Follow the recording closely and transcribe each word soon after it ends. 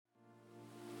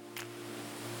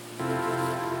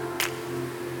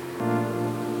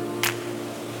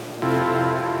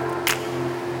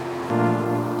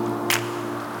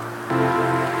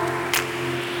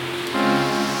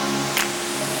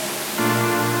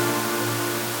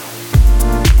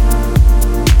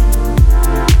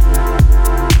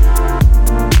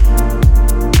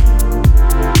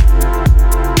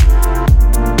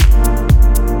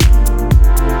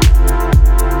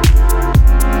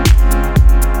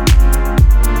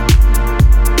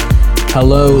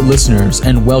Hello, listeners,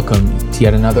 and welcome to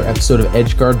yet another episode of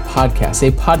EdgeGuard Podcast,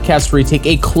 a podcast where we take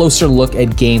a closer look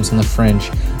at games on the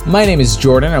fringe. My name is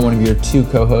Jordan. I'm one of your two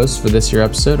co-hosts for this year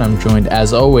episode. I'm joined,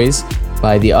 as always,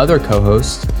 by the other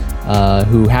co-host,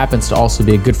 who happens to also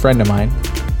be a good friend of mine,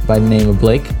 by the name of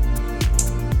Blake.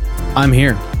 I'm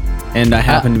here, and I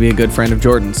happen to be a good friend of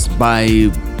Jordan's by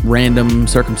random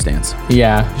circumstance.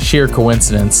 Yeah, sheer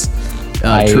coincidence.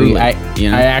 Truly.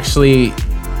 I actually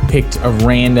picked a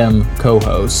random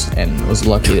co-host and was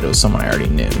lucky that it was someone I already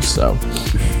knew, so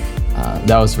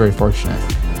that was very fortunate.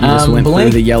 You just went through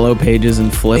the yellow pages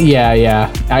and flipped?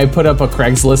 Yeah. I put up a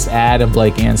Craigslist ad and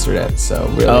Blake answered it, so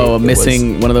really. Oh,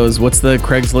 missing one of those, what's the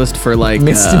Craigslist for like?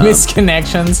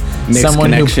 Misconnections.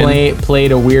 Someone who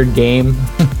played a weird game.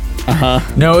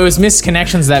 No, it was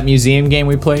Misconnections, that museum game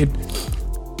we played.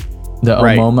 The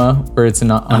Omoma, where it's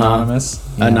anonymous.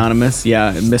 Yeah. Anonymous,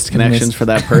 yeah. Missed connections for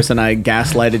that person I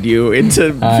gaslighted you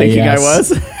into thinking I was.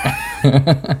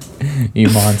 You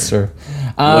monster.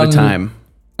 What a time.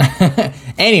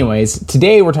 Anyways,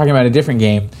 today we're talking about a different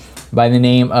game by the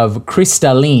name of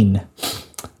Crystalline,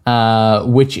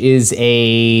 which is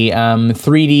a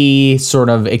 3D sort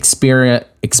of experiential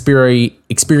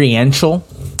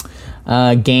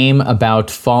game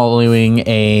about following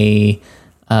a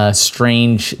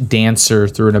strange dancer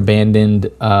through an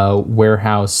abandoned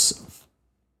warehouse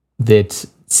that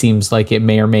seems like it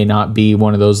may or may not be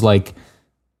one of those like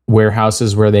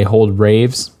warehouses where they hold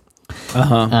raves.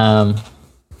 The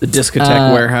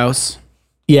discotheque warehouse.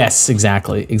 Yes,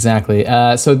 exactly.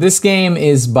 So this game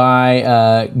is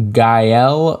by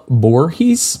Gael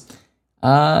Borges,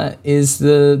 is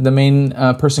the main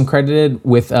person credited,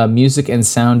 with music and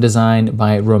sound design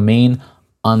by Romain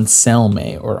Anselme.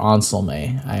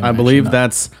 I believe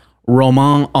that's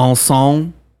Romain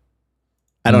Anselme.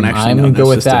 I don't actually know. I'm going to go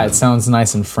with that. It sounds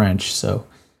nice in French. So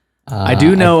I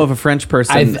do know of a French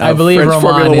person. I believe French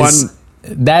Romain is...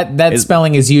 That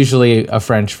spelling is usually a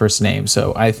French first name,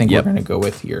 so I think we're going to go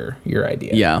with your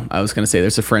idea. Yeah, I was going to say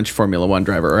there's a French Formula One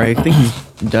driver, or I think he's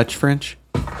Dutch French,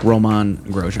 Romain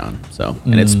Grosjean. So,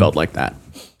 and it's spelled like that.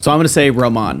 So I'm going to say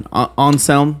Romain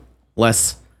Anselme.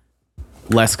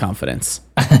 Less confidence.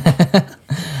 So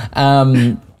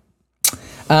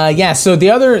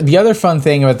the other fun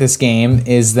thing about this game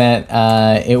is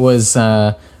that it was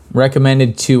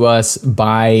recommended to us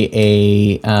by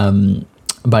a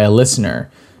listener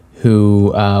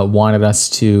who wanted us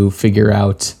to figure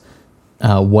out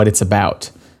what it's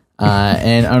about.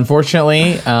 And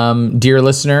unfortunately, dear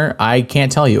listener, I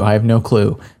can't tell you. I have no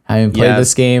clue. I haven't played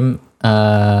this game,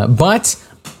 but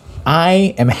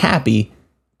I am happy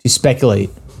to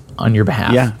speculate on your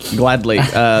behalf. Yeah, gladly.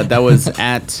 That was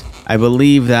I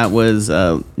believe that was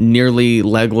Nearly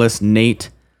Legless Nate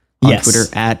on Twitter,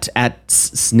 at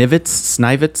Snivets,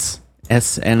 Snivets.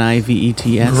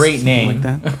 Great name. Like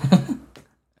that.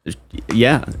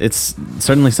 Yeah, it's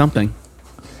certainly something.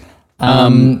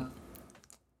 Go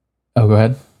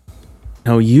ahead.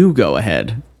 No, you go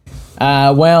ahead.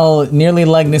 Well, Nearly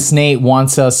Legless Nate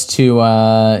wants us to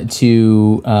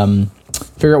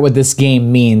figure out what this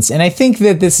game means. And I think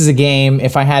that this is a game,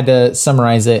 if I had to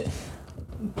summarize it,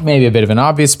 maybe a bit of an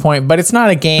obvious point, but it's not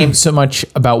a game so much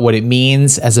about what it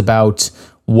means as about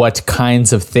what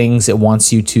kinds of things it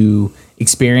wants you to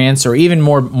experience, or even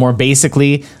more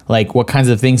basically, like what kinds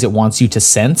of things it wants you to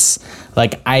sense.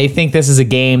 Like, I think this is a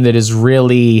game that is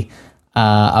really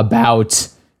about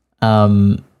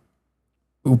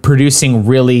producing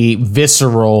really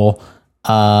visceral,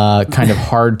 kind of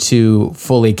hard to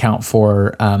fully account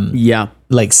for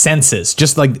like senses,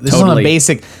 just like this is on a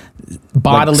basic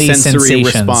bodily like sensory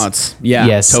sensations response.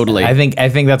 Yes, totally. I think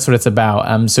that's what it's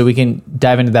about. So we can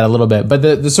dive into that a little bit, but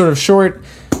the sort of short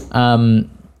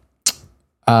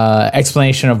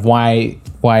explanation of why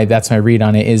that's my read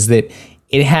on it is that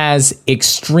it has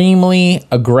extremely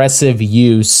aggressive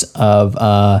use of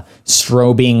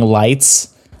strobing lights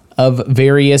of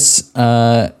various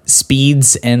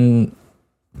speeds and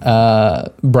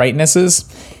brightnesses,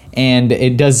 and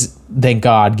it does, thank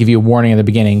God, give you a warning at the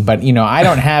beginning. But I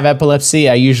don't have epilepsy.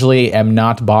 I usually am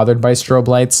not bothered by strobe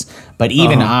lights, but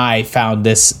even I found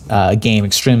this game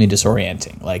extremely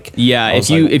disorienting. Like, yeah, if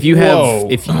you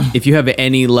have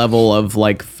any level of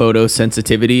like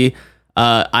photosensitivity,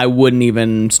 I wouldn't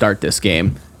even start this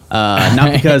game.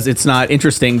 Not because it's not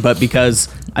interesting, but because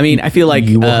I feel like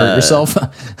you will hurt yourself.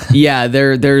 Yeah,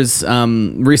 there's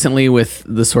recently with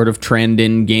the sort of trend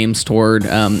in games toward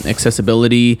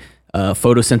accessibility,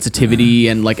 photosensitivity,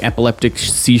 and like epileptic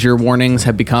seizure warnings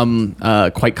have become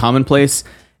quite commonplace.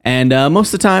 And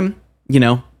most of the time,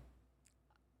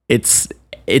 it's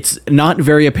not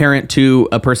very apparent to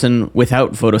a person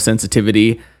without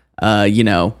photosensitivity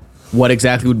what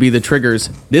exactly would be the triggers.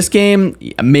 This game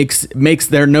makes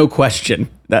there no question.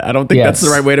 I don't think that's the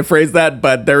right way to phrase that,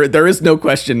 but there is no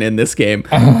question in this game.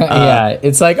 Yeah,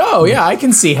 it's like, oh yeah, I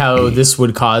can see how this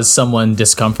would cause someone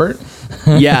discomfort.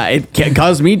 Yeah, it can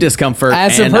cause me discomfort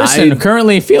as a person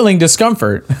currently feeling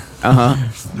discomfort.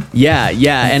 Yeah,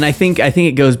 and I think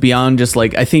it goes beyond just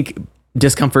like, I think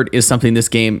discomfort is something this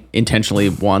game intentionally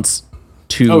wants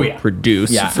to produce.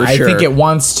 Yeah, for sure. I think it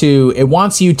wants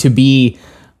you to be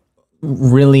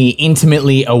really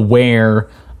intimately aware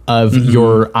of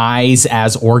your eyes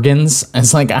as organs.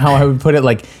 It's like how I would put it,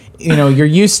 like, you're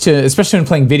used to, especially when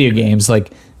playing video games,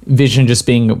 like vision just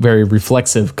being a very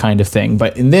reflexive kind of thing.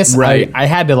 But in this, I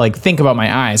had to like think about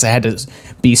my eyes. I had to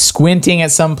be squinting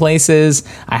at some places.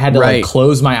 I had to like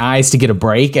close my eyes to get a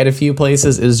break at a few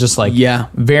places. It was just like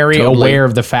very aware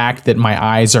of the fact that my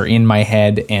eyes are in my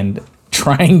head and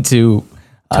trying to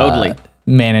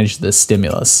manage the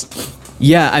stimulus.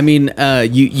 Yeah, I mean,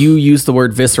 you used the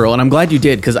word visceral, and I'm glad you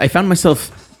did, because I found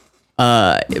myself,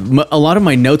 a lot of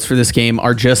my notes for this game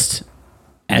are just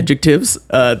adjectives.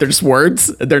 They're just words.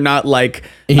 They're not like,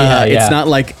 it's not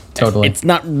like, it's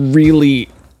not really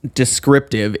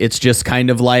descriptive. It's just kind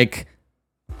of like,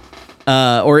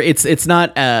 or it's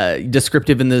not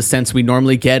descriptive in the sense we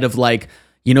normally get of like,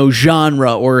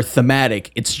 genre or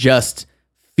thematic. It's just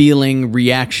feeling,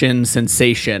 reaction,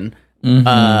 sensation.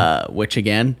 Which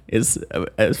again is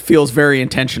feels very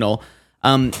intentional.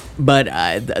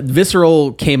 But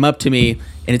visceral came up to me,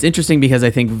 and it's interesting because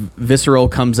I think visceral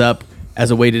comes up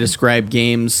as a way to describe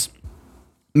games.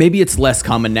 Maybe it's less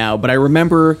common now, but I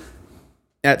remember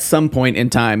at some point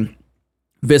in time,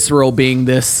 visceral being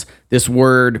this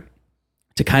word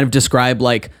to kind of describe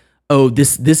like, oh,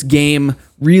 this game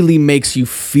really makes you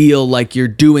feel like you're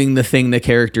doing the thing the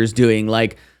character's doing,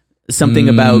 like. Something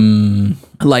about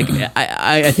like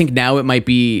I think now it might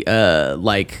be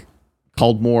like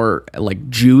called more like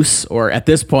juice, or at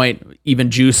this point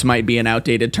even juice might be an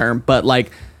outdated term, but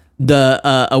like the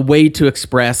a way to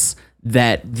express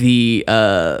that the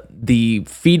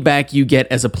feedback you get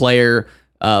as a player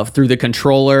through the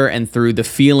controller and through the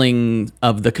feeling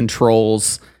of the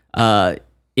controls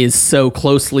is so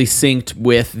closely synced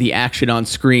with the action on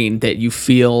screen that you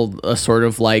feel a sort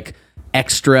of like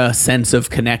extra sense of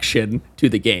connection to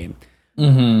the game.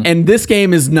 And this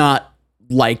game is not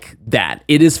like that.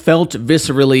 It is felt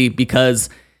viscerally because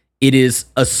it is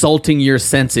assaulting your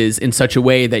senses in such a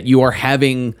way that you are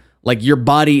having, like, your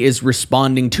body is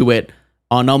responding to it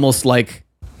on almost like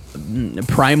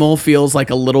primal feels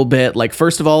like a little bit like,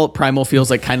 first of all, primal feels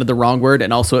like kind of the wrong word,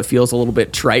 and also it feels a little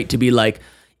bit trite to be like,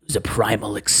 it was a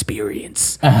primal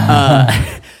experience.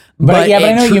 But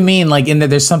I know what you mean, like in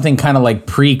that there's something kind of like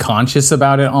pre-conscious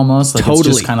about it almost. Like it's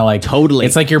just kind of like,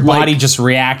 it's like your body just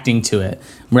reacting to it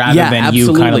rather than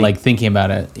you kind of like thinking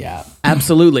about it. Yeah.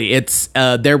 Absolutely. It's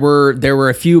there were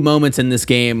a few moments in this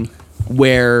game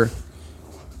where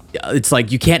it's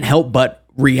like you can't help but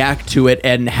react to it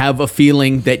and have a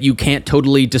feeling that you can't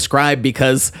totally describe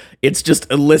because it's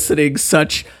just eliciting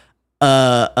such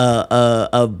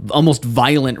a almost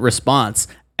violent response.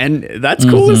 And that's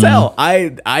cool as hell.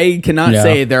 I cannot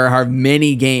say there are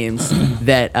many games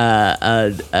that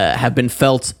have been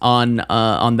felt on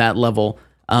that level.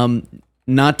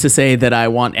 Not to say that I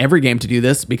want every game to do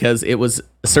this, because it was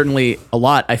certainly a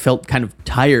lot. I felt kind of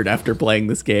tired after playing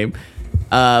this game.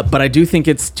 But I do think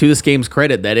it's to this game's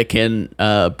credit that it can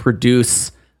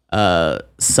produce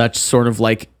such sort of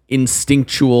like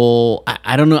instinctual,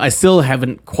 I don't know, I still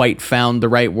haven't quite found the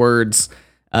right words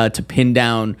to pin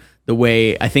down the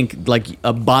way I think like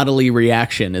a bodily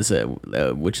reaction is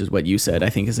which is what you said, I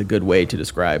think is a good way to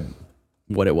describe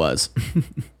what it was.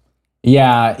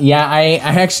 Yeah. I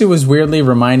actually was weirdly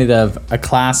reminded of a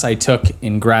class I took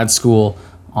in grad school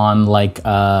on like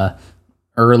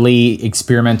early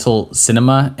experimental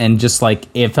cinema, and just like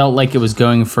it felt like it was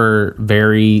going for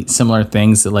very similar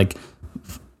things that like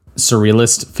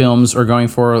surrealist films are going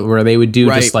for, where they would do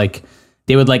just like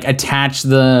they would like attach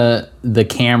the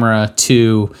camera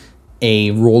to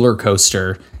a roller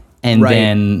coaster, and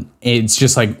then it's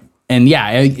just like, and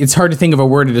it's hard to think of a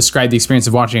word to describe the experience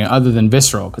of watching it other than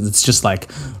visceral, because it's just like,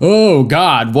 oh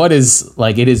God, what is,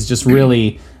 like, it is just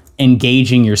really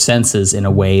engaging your senses in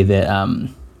a way that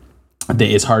that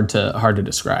is hard to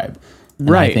describe.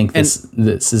 And I think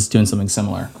this is doing something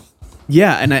similar.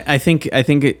 Yeah, and I think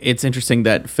it's interesting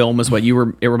that film is what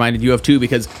it reminded you of too,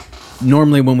 because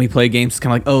normally when we play games, it's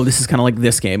kind of like, oh, this is kind of like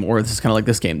this game, or this is kind of like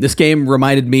this game. This game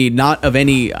reminded me not of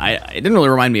any, it didn't really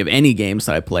remind me of any games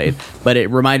that I played, but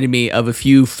it reminded me of a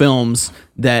few films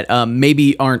that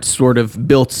maybe aren't sort of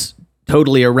built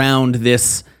totally around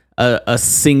this a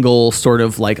single sort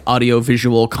of like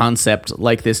audio-visual concept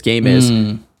like this game is,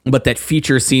 but that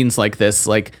feature scenes like this.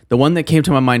 Like the one that came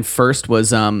to my mind first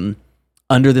was Under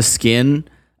the Skin.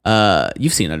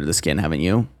 You've seen Under the Skin, haven't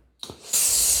you?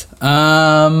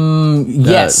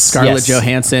 Yes. Scarlett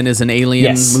Johansson is an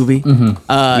alien movie.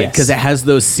 Because it has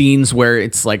those scenes where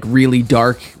it's like really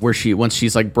dark, where once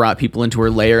she's like brought people into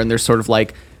her lair, and there's sort of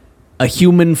like a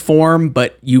human form,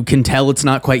 but you can tell it's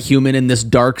not quite human in this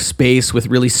dark space with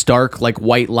really stark like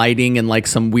white lighting and like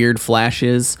some weird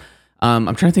flashes. I'm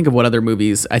trying to think of what other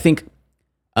movies. I think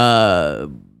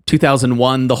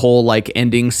 2001, the whole like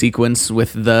ending sequence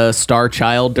with the Star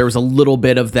Child, there was a little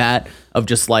bit of that, of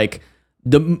just like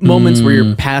the moments where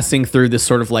you're passing through this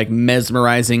sort of like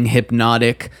mesmerizing,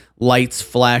 hypnotic, lights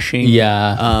flashing,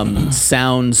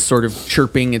 sounds sort of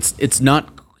chirping.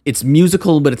 It's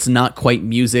musical, but it's not quite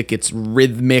music. It's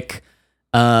rhythmic.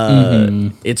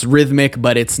 It's rhythmic,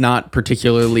 but it's not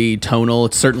particularly tonal.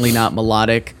 It's certainly not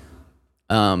melodic.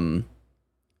 So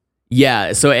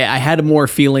I had more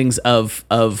feelings of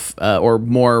or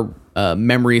more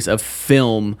memories of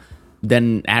film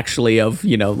than actually of,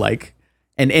 like,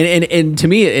 and to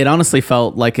me, it honestly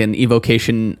felt like an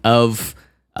evocation of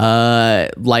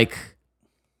like,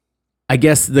 I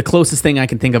guess the closest thing I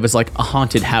can think of is like a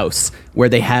haunted house, where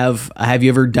they have you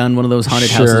ever done one of those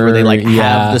haunted houses where they like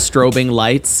have the strobing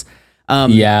lights?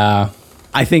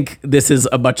 I think this is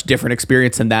a much different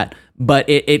experience than that, but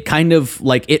it kind of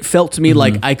like, it felt to me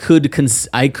like I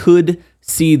could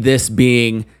see this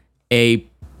being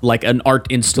like an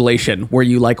art installation where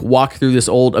you like walk through this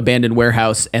old abandoned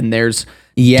warehouse and there's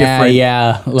different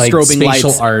like strobing spatial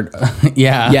lights, art,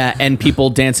 and people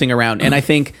dancing around. And I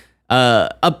think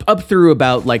up through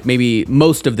about like maybe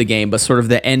most of the game, but sort of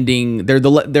the ending, there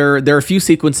are a few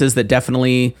sequences that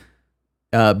definitely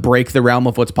break the realm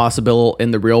of what's possible in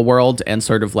the real world and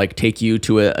sort of like take you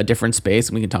to a different space.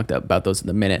 And we can talk about those in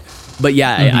a minute. But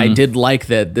I did like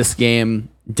that this game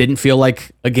didn't feel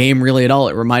like a game really at all.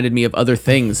 It reminded me of other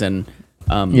things. And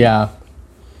so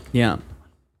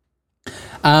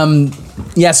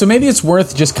maybe it's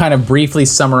worth just kind of briefly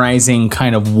summarizing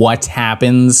kind of what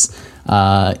happens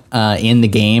in the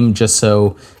game, just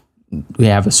so we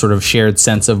have a sort of shared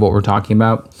sense of what we're talking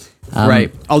about.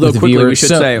 Right. Although quickly we should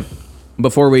say,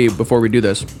 before we do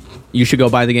this, you should go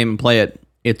buy the game and play it.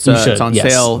 It's on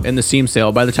sale in the Steam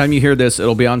sale. By the time you hear this,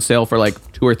 it'll be on sale for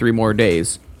like 2 or 3 more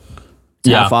days.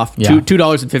 It's half off.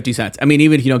 $2.50. I mean,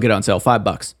 even if you don't get it on sale,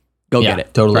 $5. Go get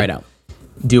it. Totally. Try it out.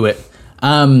 Do it.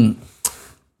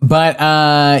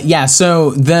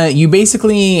 So you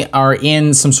basically are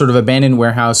in some sort of abandoned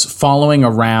warehouse following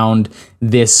around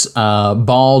this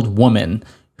bald woman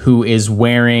who is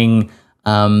wearing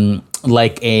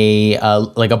like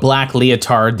a black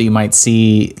leotard that you might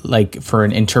see like for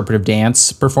an interpretive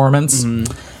dance performance.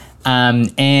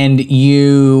 And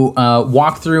you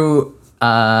walk through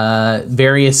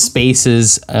various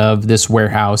spaces of this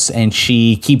warehouse, and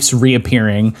she keeps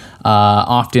reappearing,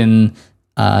 often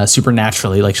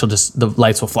supernaturally. Like the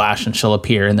lights will flash and she'll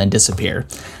appear and then disappear.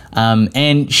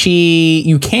 And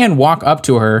you can walk up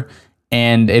to her,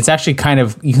 and it's actually kind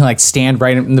of, you can like stand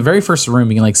right in the very first room.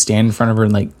 You can like stand in front of her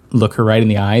and like look her right in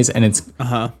the eyes, and it's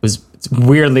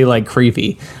weirdly like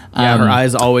creepy. Her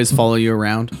eyes always follow you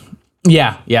around.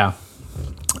 And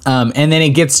then it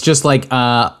gets just like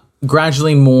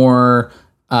gradually more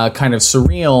kind of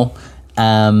surreal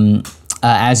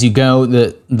as you go.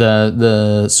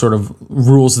 The sort of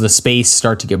rules of the space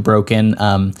start to get broken,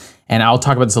 and I'll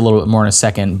talk about this a little bit more in a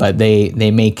second. But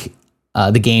they make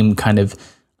the game kind of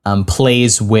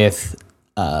plays with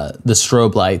the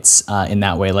strobe lights in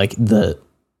that way. Like the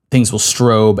things will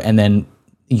strobe, and then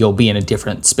you'll be in a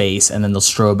different space, and then they'll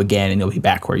strobe again, and you'll be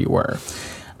back where you were.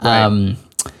 Right.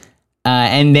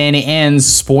 And then it ends,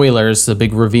 spoilers, the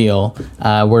big reveal,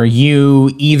 where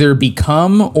you either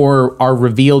become or are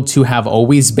revealed to have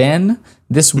always been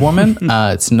this woman.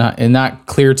 It's not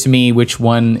clear to me which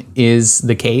one is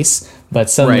the case, but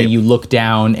suddenly you look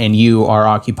down and you are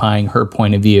occupying her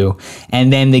point of view.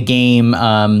 And then the game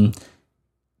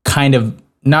kind of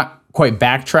not quite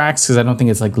backtracks, because I don't think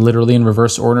it's like literally in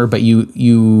reverse order, but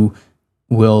you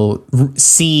will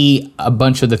see a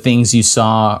bunch of the things you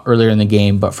saw earlier in the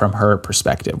game, but from her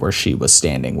perspective, where she was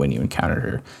standing when you encountered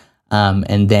her.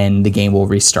 And then the game will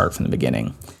restart from the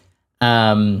beginning.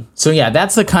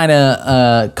 That's the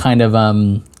kind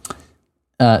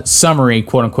of summary,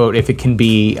 quote unquote, if it can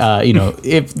be,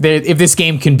 if this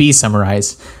game can be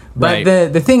summarized. But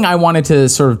the thing I wanted to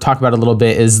sort of talk about a little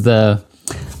bit is the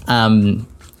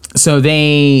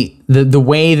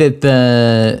way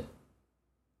that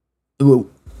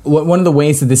one of the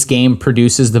ways that this game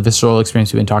produces the visceral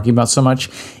experience we've been talking about so much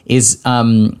is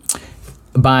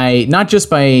by not just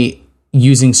by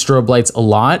using strobe lights a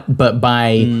lot, but by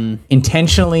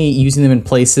intentionally using them in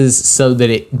places so that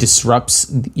it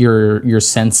disrupts your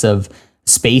sense of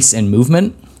space and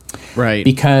movement. Right.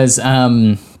 Because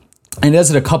and it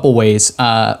does it a couple ways.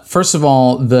 First of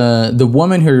all, the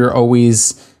woman who you're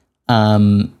always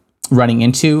running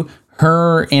into,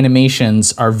 her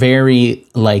animations are very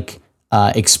like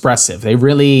expressive. They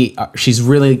really, she's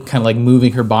really kind of like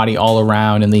moving her body all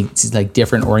around in these like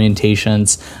different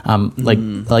orientations,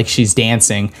 like she's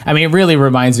dancing. I mean, it really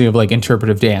reminds me of like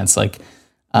interpretive dance, like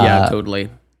yeah, totally.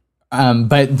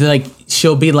 But like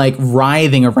she'll be like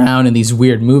writhing around in these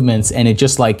weird movements, and it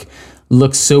just like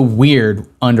looks so weird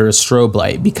under a strobe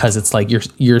light because it's like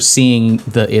you're seeing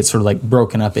it's sort of like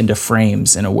broken up into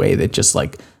frames in a way that just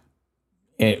like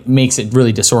it makes it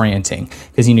really disorienting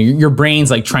because your brain's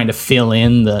like trying to fill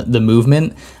in the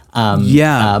movement,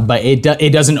 but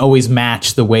it doesn't always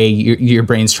match the way your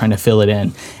brain's trying to fill it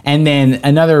in. And then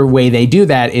another way they do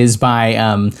that is by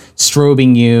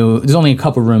strobing you. There's only a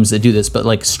couple rooms that do this, but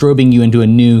like strobing you into a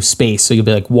new space. So you'll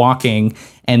be like walking,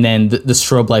 and then the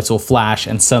strobe lights will flash,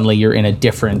 and suddenly you're in a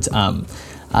different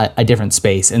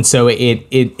space. And so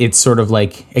it sort of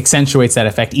like accentuates that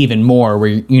effect even more,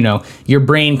 where your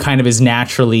brain kind of is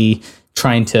naturally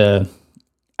trying to,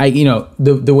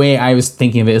 the way I was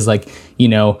thinking of it is like,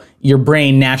 your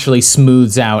brain naturally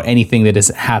smooths out anything that is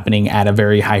happening at a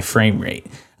very high frame rate.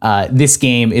 This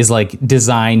game is like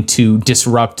designed to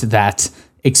disrupt that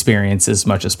experience as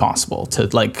much as possible, to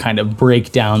like kind of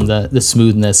break down the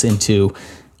smoothness into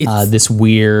this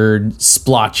weird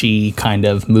splotchy kind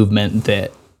of movement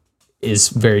that is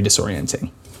very disorienting.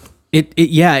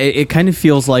 It kind of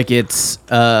feels like it's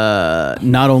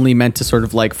not only meant to sort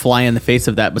of like fly in the face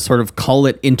of that, but sort of call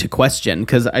it into question.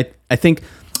 Because I think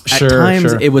at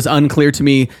times it was unclear to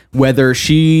me whether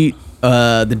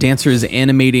the dancer is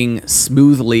animating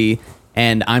smoothly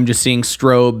and I'm just seeing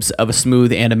strobes of a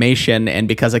smooth animation, and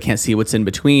because I can't see what's in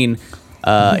between,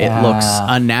 it looks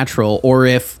unnatural. Or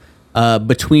if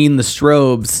between the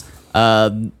strobes,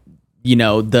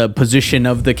 the position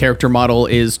of the character model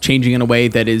is changing in a way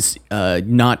that is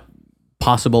not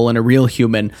possible in a real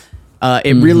human.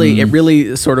 It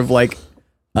really sort of like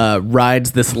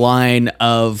rides this line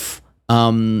of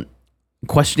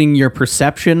questioning your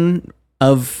perception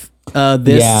of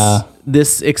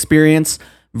this experience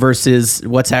versus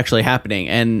what's actually happening.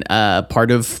 And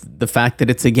part of the fact that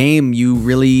it's a game, you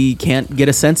really can't get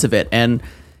a sense of it. And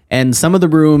some of the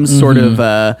rooms sort of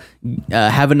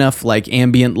have enough like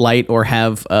ambient light or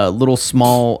have little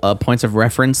small points of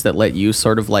reference that let you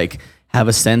sort of like have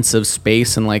a sense of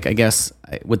space. And like, I guess,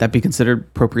 would that be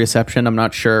considered proprioception? I'm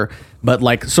not sure. But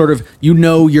like sort of,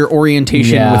 your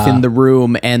orientation within the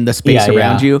room and the space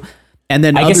around you. And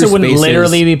then I guess it wouldn't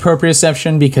literally be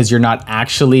proprioception because you're not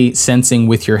actually sensing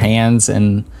with your hands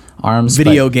and arms.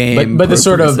 Video game. But the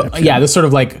sort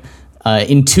of like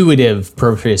intuitive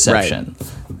proprioception.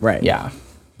 Right. Yeah.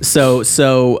 So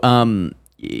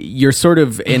you're sort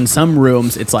of in some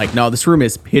rooms, it's like, no, this room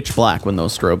is pitch black when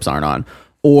those strobes aren't on.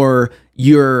 Or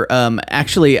you're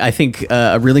actually, I think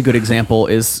a really good example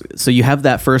is, so you have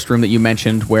that first room that you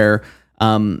mentioned where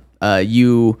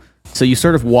you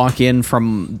sort of walk in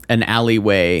from an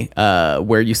alleyway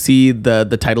where you see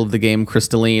the title of the game,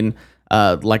 Crystalline,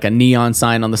 like a neon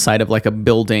sign on the side of like a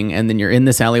building. And then you're in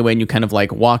this alleyway and you kind of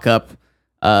like walk up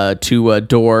to a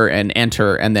door and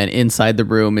enter, and then inside the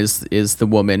room is the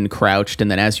woman crouched, and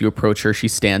then as you approach her, she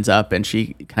stands up and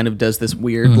she kind of does this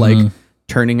weird like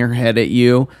turning her head at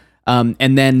you.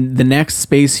 And then the next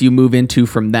space you move into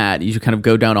from that, you kind of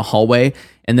go down a hallway,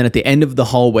 and then at the end of the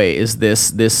hallway is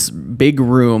this big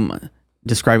room.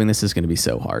 Describing this is going to be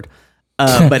so hard.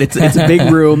 But it's a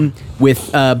big room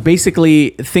with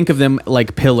basically, think of them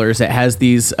like pillars. It has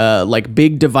these like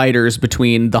big dividers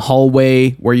between the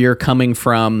hallway where you're coming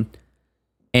from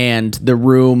and the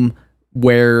room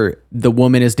where the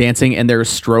woman is dancing, and there's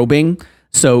strobing.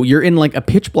 So you're in like a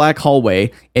pitch black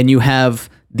hallway, and you have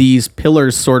these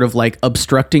pillars sort of like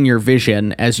obstructing your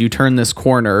vision as you turn this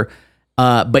corner.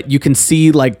 But you can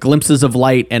see like glimpses of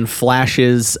light and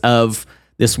flashes of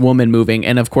this woman moving.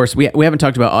 And of course, we haven't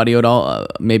talked about audio at all.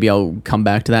 Maybe I'll come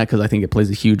back to that because I think it plays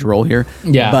a huge role here.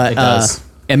 Yeah, but it does.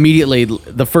 Immediately,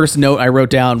 the first note I wrote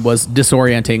down was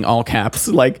disorienting, all caps.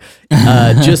 Like,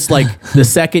 just like the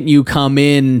second you come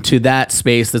into that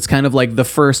space, that's kind of like the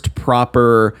first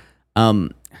proper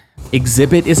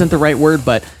exhibit isn't the right word,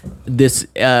 but this,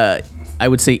 I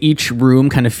would say each room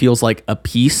kind of feels like a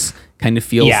piece, kind of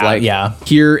feels like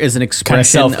here is an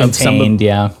expression kind of self-contained,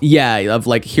 of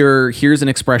like here's an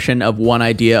expression of one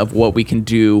idea of what we can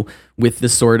do with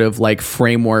this sort of like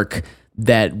framework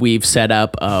that we've set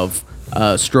up of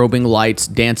strobing lights,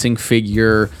 dancing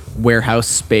figure, warehouse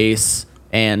space,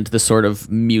 and the sort of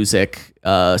music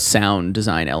sound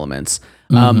design elements.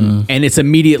 And it's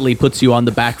immediately puts you on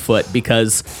the back foot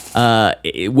because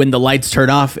when the lights turn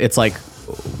off, it's like,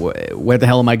 where the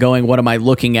hell am I going? What am I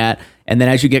looking at? And then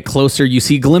as you get closer, you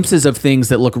see glimpses of things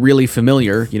that look really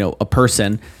familiar, a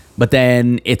person, but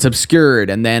then it's obscured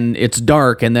and then it's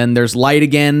dark and then there's light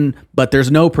again, but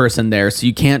there's no person there. So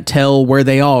you can't tell where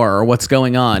they are or what's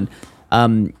going on.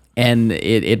 And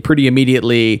it pretty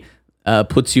immediately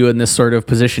puts you in this sort of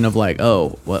position of like,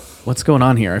 oh, what's going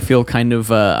on here? I feel kind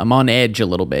of, I'm on edge a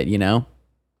little bit,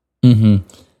 Mm-hmm.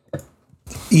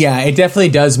 Yeah, it definitely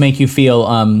does make you feel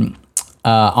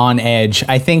on edge.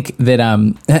 I think that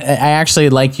I actually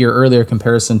like your earlier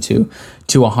comparison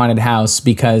to a haunted house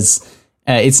because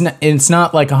it's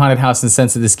not like a haunted house in the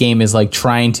sense that this game is like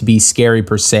trying to be scary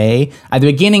per se. At the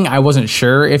beginning, I wasn't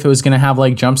sure if it was going to have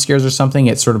like jump scares or something.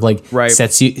 It sort of like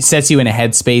sets you in a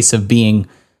headspace of being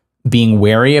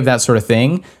wary of that sort of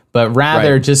thing. But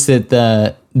rather just that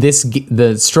the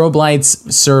strobe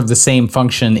lights serve the same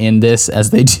function in this as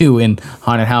they do in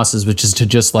haunted houses, which is to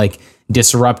just like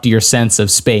disrupt your sense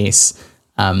of space.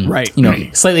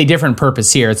 Slightly different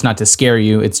purpose here. It's not to scare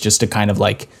you. It's just to kind of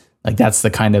like that's the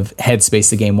kind of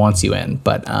headspace the game wants you in.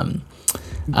 But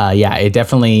it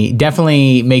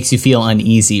definitely makes you feel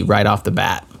uneasy right off the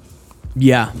bat.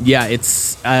 Yeah,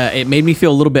 it's it made me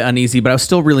feel a little bit uneasy, but I was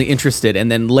still really interested.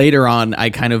 And then later on, I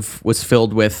kind of was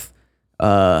filled with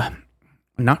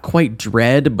not quite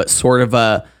dread, but sort of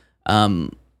a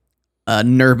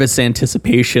nervous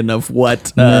anticipation of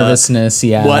what nervousness,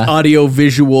 what audio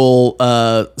visual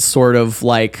sort of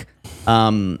like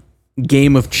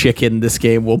game of chicken this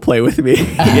game will play with me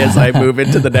as I move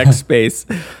into the next space.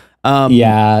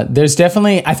 There's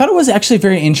definitely. I thought it was actually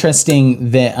very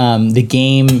interesting that the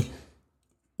game.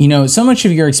 So much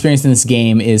of your experience in this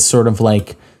game is sort of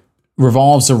like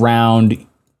revolves around,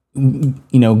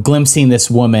 glimpsing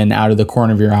this woman out of the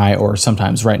corner of your eye or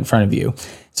sometimes right in front of you.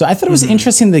 So I thought it was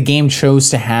interesting the game chose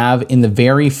to have in the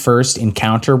very first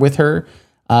encounter with her,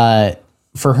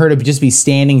 for her to just be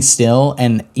standing still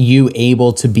and you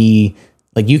able to be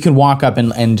like, you can walk up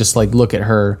and just like look at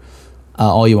her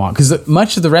all you want. Because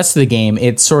much of the rest of the game,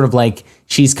 it's sort of like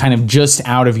she's kind of just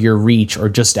out of your reach or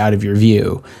just out of your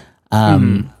view.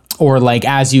 Or like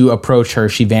as you approach her,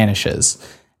 she vanishes.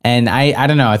 And I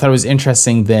don't know. I thought it was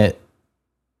interesting that,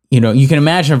 you can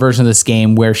imagine a version of this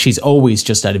game where she's always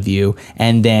just out of view.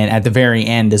 And then at the very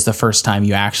end is the first time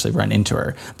you actually run into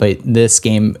her. But this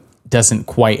game doesn't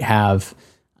quite have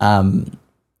that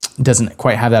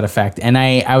effect. And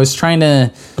I was trying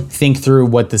to think through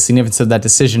what the significance of that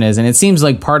decision is. And it seems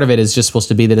like part of it is just supposed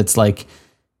to be that it's like,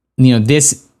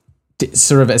 this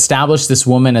sort of establish this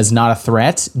woman as not a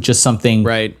threat, just something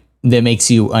that makes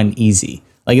you uneasy.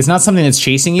 Like it's not something that's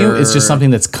chasing you. It's just something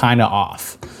that's kind of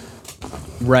off.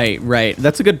 Right.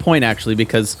 That's a good point actually,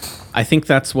 because I think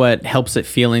that's what helps it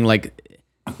feeling like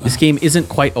this game isn't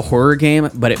quite a horror game,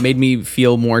 but it made me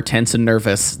feel more tense and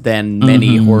nervous than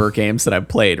many horror games that I've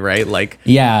played. Right. Like,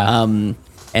 and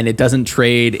it doesn't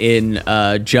trade in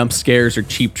jump scares or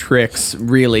cheap tricks.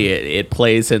 Really, it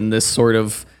plays in this sort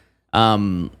of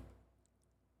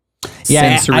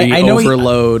sensory I know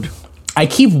overload. I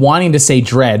keep wanting to say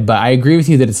dread, but I agree with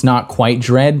you that it's not quite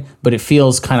dread, but it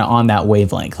feels kind of on that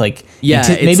wavelength. Like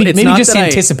maybe just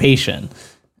anticipation.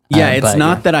 It's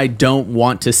not that I don't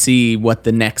want to see what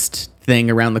the next thing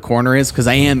around the corner is, because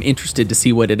I am interested to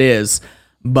see what it is.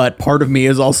 But part of me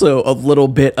is also a little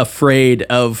bit afraid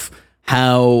of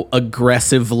how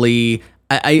aggressively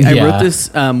I wrote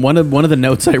this. One of the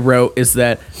notes I wrote is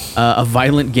that a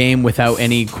violent game without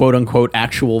any quote unquote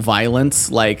actual violence,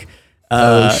 like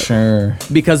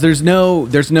because there's no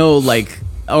like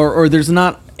or there's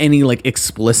not any like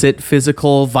explicit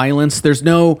physical violence. There's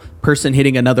no person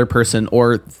hitting another person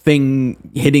or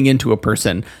thing hitting into a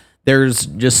person. There's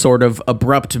just sort of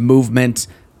abrupt movement,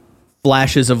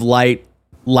 flashes of light,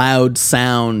 loud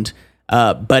sound.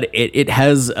 But it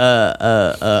has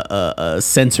a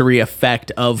sensory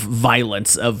effect of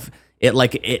violence, of it,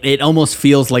 like it almost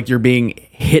feels like you're being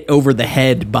hit over the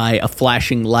head by a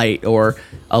flashing light or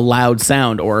a loud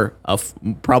sound, or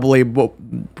probably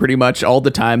pretty much all the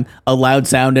time a loud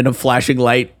sound and a flashing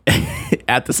light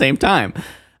at the same time.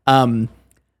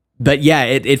 But yeah,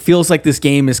 it feels like this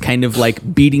game is kind of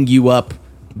like beating you up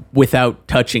without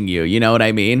touching you. You know what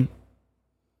I mean?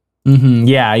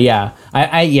 Yeah.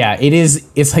 It is.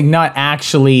 It's like not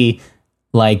actually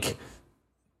like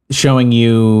showing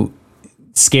you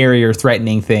scary or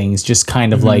threatening things, just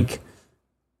kind of like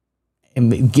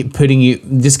putting you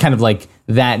just kind of like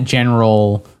that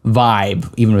general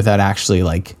vibe, even without actually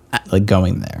like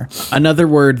going there. Another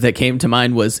word that came to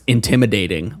mind was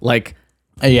intimidating. Like,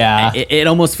 yeah, it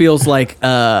almost feels like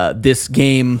this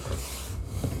game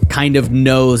kind of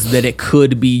knows that it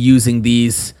could be using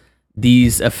these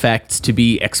effects to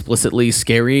be explicitly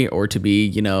scary or to be,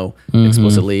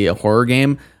 explicitly a horror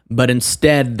game. But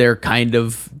instead, they're kind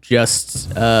of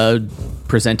just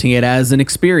presenting it as an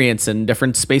experience and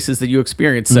different spaces that you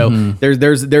experience. So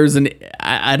there's an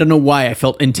I don't know why I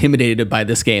felt intimidated by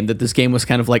this game. That this game was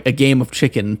kind of like a game of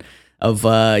chicken. Of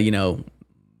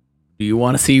do you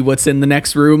want to see what's in the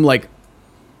next room? Like,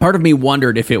 part of me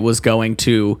wondered if it was going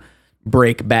to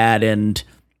break bad and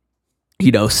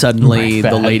suddenly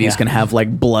the lady's gonna have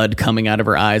like blood coming out of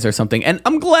her eyes or something. And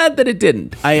I'm glad that it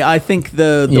didn't. I think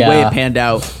the way it panned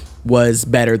out was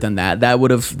better than that. That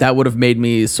would have made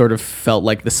me sort of felt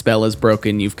like the spell is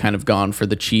broken. You've kind of gone for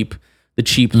the cheap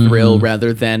thrill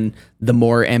rather than the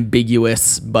more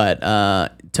ambiguous, but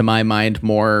to my mind,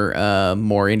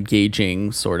 more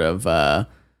engaging sort of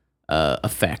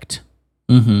effect.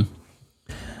 Yeah,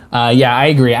 I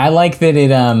agree. I like that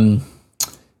it.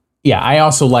 Yeah, I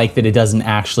also like that it doesn't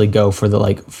actually go for the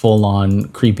like full on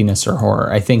creepiness or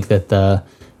horror. I think that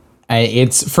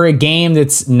it's for a game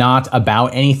that's not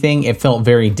about anything. It felt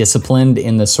very disciplined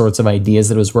in the sorts of ideas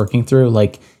that it was working through.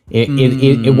 Like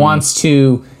it wants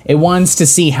to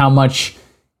see how much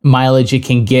mileage it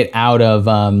can get out of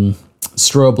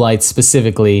strobe lights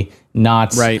specifically,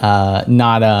 not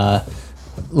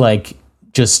like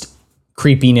just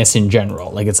creepiness in general.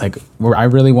 Like it's like I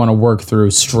really want to work through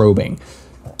strobing.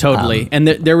 Totally. And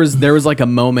there was like a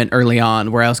moment early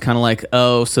on where I was kind of like,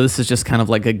 oh, so this is just kind of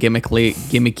like a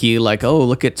gimmicky, like, oh,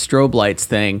 look at strobe lights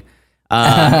thing.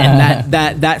 And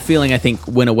that feeling, I think,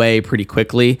 went away pretty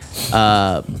quickly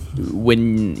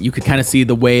when you could kind of see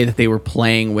the way that they were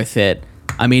playing with it.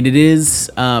 I mean, it is,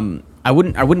 I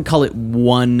wouldn't call it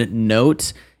one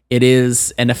note. It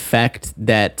is an effect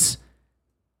that,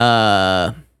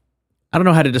 I don't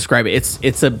know how to describe it.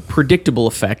 It's a predictable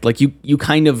effect. Like you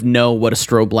kind of know what a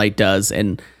strobe light does,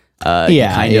 and you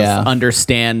kind of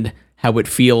understand how it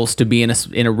feels to be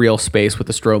in a real space with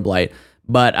a strobe light.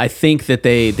 But I think that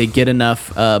they get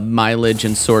enough mileage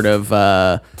and sort of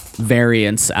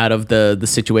variance out of the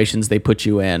situations they put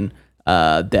you in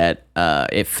that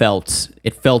it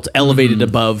felt elevated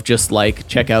above just like,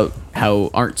 check out how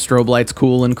aren't strobe lights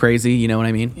cool and crazy. You know what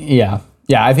I mean? Yeah,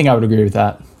 I think I would agree with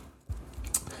that.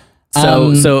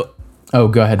 So oh,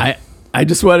 go ahead. I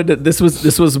just wanted to, this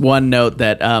was one note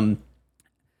that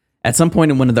at some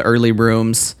point in one of the early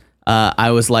rooms,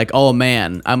 I was like, oh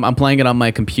man, I'm playing it on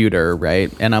my computer, right?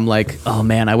 And I'm like, oh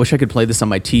man, I wish I could play this on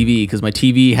my TV, because my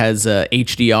TV has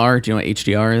HDR. Do you know what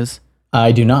HDR is?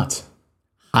 I do not.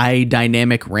 High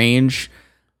dynamic range.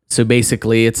 So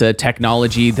basically, it's a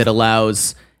technology that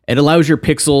allows your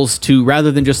pixels to,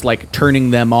 rather than just like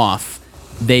turning them off,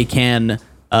 they can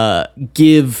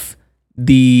give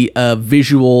the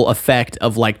visual effect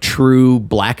of like true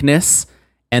blackness,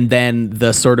 and then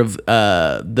the sort of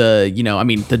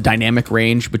the dynamic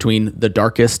range between the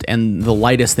darkest and the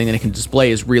lightest thing that it can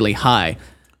display is really high.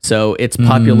 So it's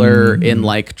popular in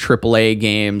like AAA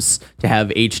games to have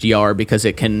HDR because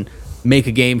it can make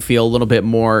a game feel a little bit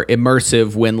more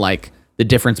immersive when like the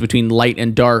difference between light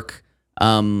and dark,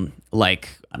 like,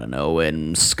 I don't know,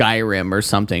 in Skyrim or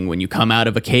something, when you come out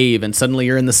of a cave and suddenly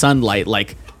you're in the sunlight,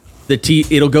 like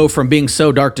it'll go from being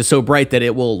so dark to so bright that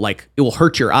it will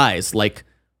hurt your eyes, like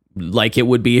it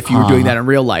would be if you were doing that in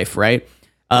real life, right?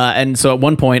 And so at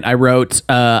one point I wrote,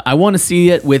 I want to see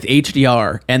it with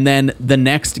HDR, and then the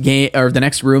next game or the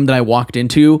next room that I walked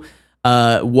into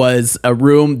was a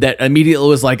room that immediately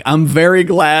was like, I'm very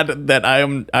glad that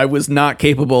I was not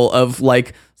capable of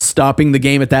like stopping the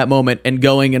game at that moment and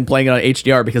going and playing it on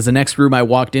HDR, because the next room I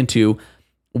walked into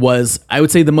was, I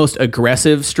would say, the most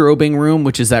aggressive strobing room,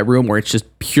 which is that room where it's just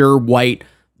pure white,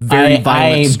 very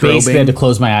violent strobing. I basically had to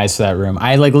close my eyes for that room.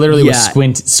 I like literally was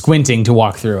squinting to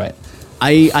walk through it.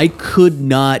 I could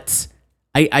not,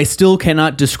 I still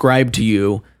cannot describe to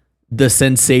you the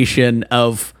sensation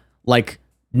of like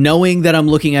knowing that I'm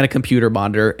looking at a computer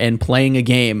monitor and playing a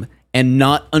game and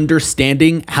not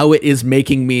understanding how it is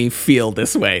making me feel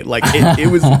this way. Like it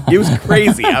was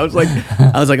crazy. I was like,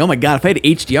 oh my God, if I had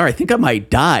HDR, I think I might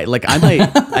die. Like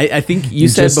I think you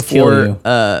said before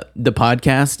the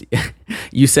podcast,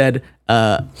 you said,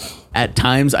 at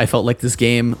times I felt like this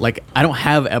game, like I don't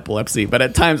have epilepsy, but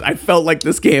at times I felt like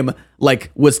this game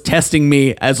like was testing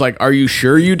me as like, are you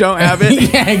sure you don't have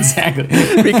it? Yeah, exactly.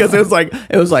 Because it was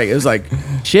like,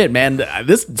 shit, man,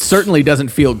 this certainly doesn't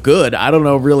feel good. I don't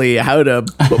know really how to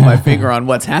put my finger on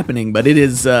what's happening, but it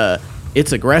is,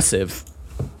 it's aggressive.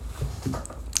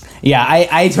 Yeah,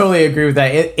 I totally agree with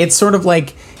that. It's sort of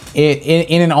like,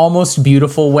 in an almost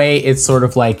beautiful way, it's sort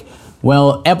of like,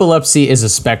 well, epilepsy is a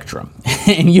spectrum,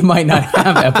 and you might not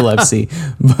have epilepsy,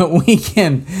 but we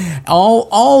can,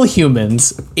 all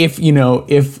humans,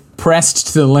 if pressed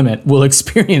to the limit, will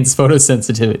experience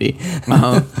photosensitivity.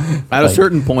 At a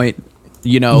certain point,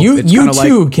 you you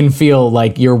too can feel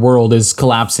like your world is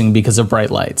collapsing because of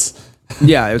bright lights.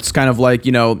 Yeah, it's kind of like,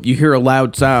 you hear a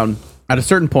loud sound. At a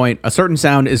certain point, a certain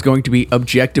sound is going to be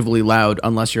objectively loud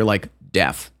unless you're like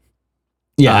deaf.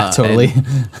 Yeah, totally.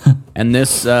 And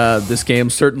this game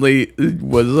certainly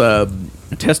was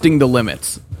testing the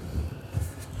limits.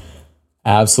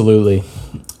 Absolutely.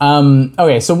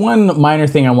 Okay, so one minor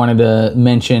thing I wanted to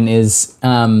mention is,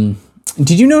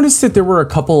 did you notice that there were a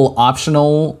couple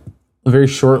very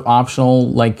short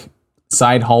optional, like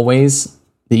side hallways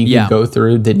that you could go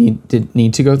through that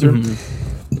need to go through?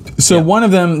 Mm-hmm. So one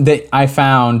of them that I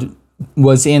found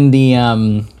was in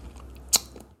the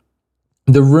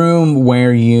room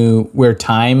where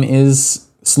time is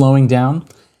slowing down.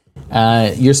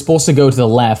 You're supposed to go to the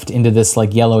left into this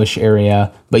like yellowish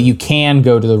area, but you can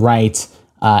go to the right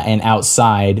and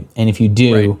outside. And if you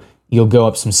do, you'll go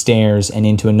up some stairs and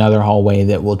into another hallway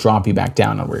that will drop you back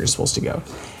down on where you're supposed to go.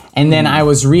 And then I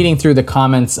was reading through the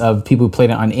comments of people who played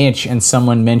it on itch, and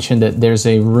someone mentioned that there's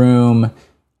a room,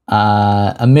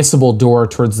 a missable door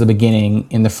towards the beginning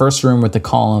in the first room with the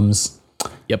columns.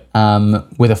 Yep.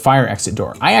 With a fire exit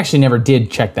door. I actually never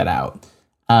did check that out.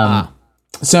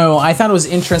 So I thought it was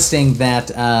interesting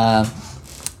that,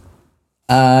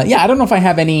 I don't know if I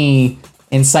have any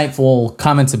insightful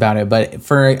comments about it, but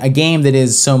for a game that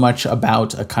is so much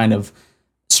about a kind of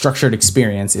structured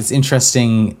experience, it's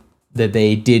interesting that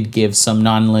they did give some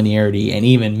non-linearity and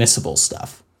even missable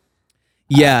stuff.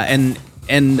 Yeah,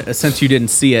 and since you didn't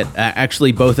see it,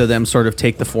 actually both of them sort of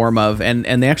take the form of,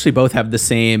 and they actually both have the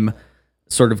same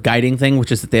sort of guiding thing,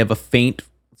 which is that they have a faint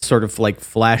sort of like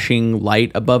flashing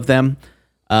light above them.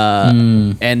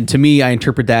 And to me, I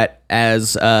interpret that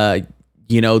as, the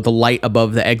light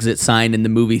above the exit sign in the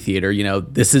movie theater.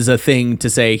 This is a thing to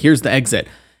say, here's the exit.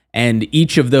 And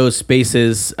each of those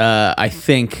spaces, I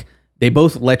think they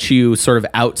both let you sort of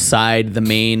outside the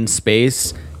main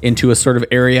space into a sort of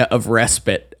area of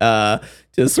respite,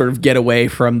 to sort of get away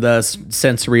from the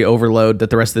sensory overload that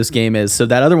the rest of this game is. So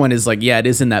that other one is like, it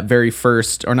is in that very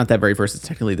first, or not that very first, it's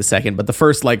technically the second, but the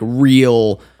first like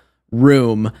real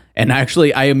room. And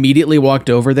actually I immediately walked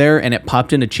over there and it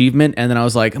popped an achievement. And then I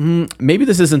was like, maybe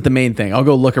this isn't the main thing. I'll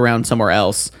go look around somewhere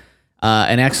else.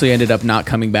 And actually ended up not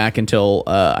coming back until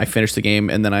I finished the game.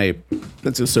 And then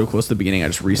that's just so close to the beginning, I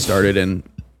just restarted and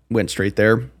went straight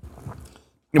there.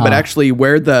 But actually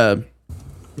where the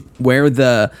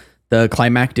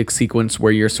climactic sequence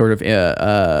where you're sort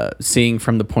of seeing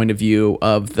from the point of view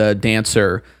of the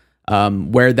dancer,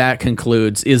 where that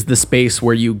concludes is the space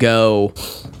where you go.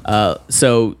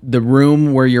 So the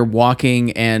room where you're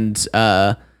walking and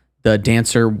the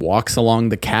dancer walks along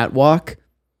the catwalk,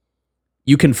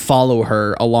 you can follow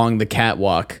her along the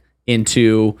catwalk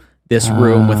into this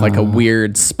room with like a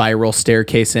weird spiral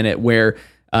staircase in it where,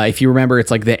 if you remember,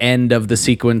 it's like the end of the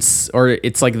sequence, or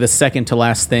it's like the second to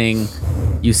last thing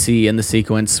you see in the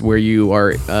sequence where you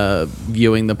are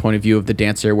viewing the point of view of the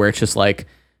dancer, where it's just like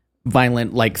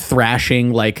violent, like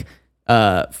thrashing, like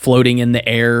floating in the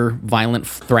air, violent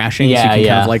thrashing. Yeah, so you can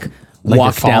kind of like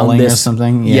walk down this or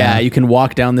something. Yeah, you can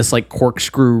walk down this like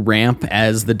corkscrew ramp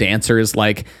as the dancer is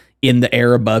like in the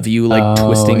air above you, like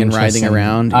twisting and writhing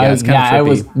around. Yeah, it's kind of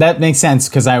trippy. That makes sense,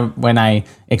 because when I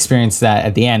experienced that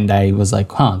at the end, I was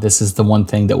like, this is the one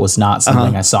thing that was not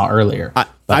something I saw earlier.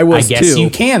 I guess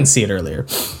you can see it earlier.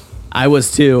 I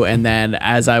was too, and then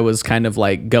as I was kind of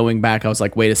like going back, I was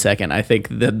like, wait a second, I think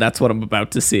that's what I'm about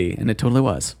to see, and it totally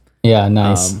was. Yeah,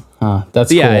 nice.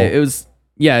 That's cool.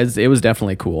 Yeah, it was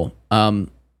definitely cool.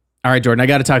 All right, Jordan, I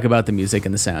got to talk about the music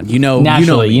and the sound.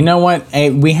 Naturally, you know what?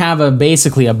 We have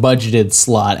basically a budgeted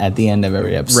slot at the end of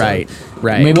every episode.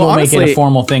 Right. Maybe we'll make it a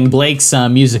formal thing. Blake's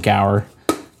music hour.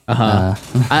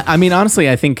 I mean, honestly,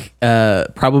 I think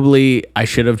probably I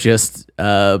should have just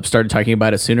started talking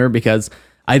about it sooner, because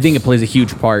I think it plays a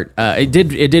huge part. It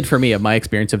did for me of my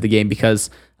experience of the game,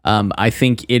 because I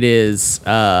think it is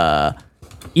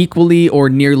equally or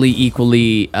nearly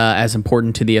equally as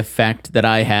important to the effect that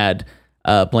I had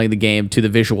playing the game to the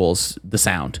visuals, the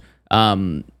sound.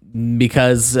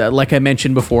 Because like I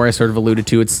mentioned before, I sort of alluded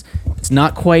to, it's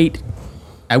not quite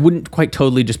I wouldn't quite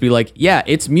totally just be like, yeah,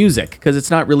 it's music, because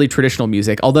it's not really traditional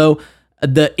music. Although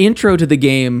the intro to the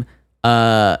game,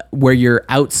 where you're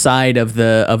outside of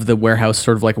the warehouse,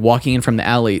 sort of like walking in from the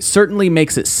alley, certainly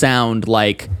makes it sound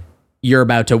like you're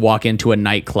about to walk into a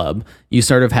nightclub. You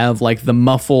sort of have like the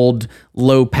muffled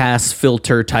low pass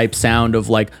filter type sound of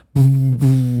like,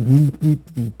 it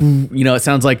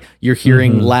sounds like you're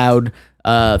hearing loud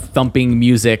thumping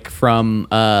music from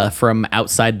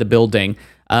outside the building.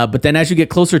 But then as you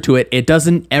get closer to it, it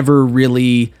doesn't ever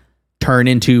really turn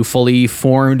into fully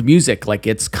formed music. Like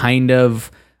it's kind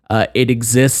of,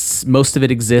 most of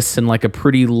it exists in like a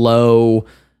pretty low,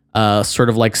 sort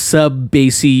of like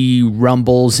sub-bassy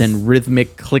rumbles and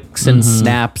rhythmic clicks and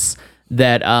snaps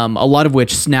that a lot of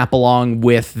which snap along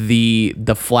with the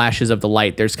flashes of the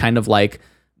light. There's kind of like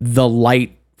the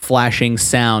light flashing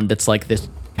sound that's like this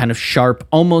kind of sharp,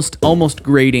 almost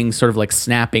grating, sort of like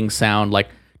snapping sound, like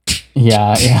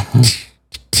yeah.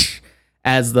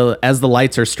 as the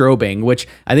lights are strobing, which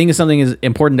I think is something is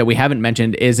important that we haven't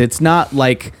mentioned. Is it's not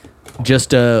like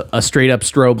just a straight up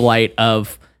strobe light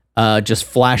of just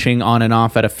flashing on and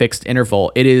off at a fixed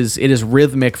interval. It is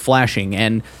rhythmic flashing,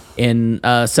 and in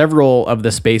several of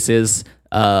the spaces,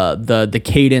 the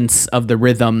cadence of the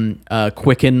rhythm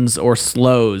quickens or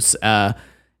slows.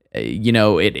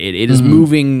 It is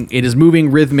moving. It is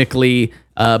moving rhythmically,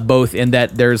 both in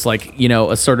that there's like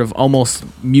a sort of almost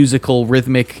musical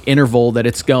rhythmic interval that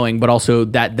it's going, but also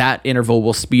that interval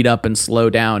will speed up and slow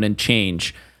down and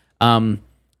change.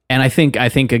 And I think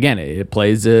again, it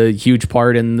plays a huge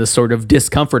part in the sort of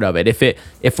discomfort of it. If it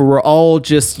were all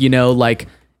just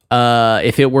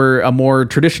if it were a more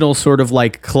traditional sort of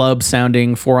like club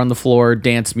sounding 4 on the floor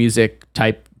dance music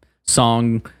type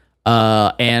song,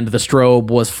 and the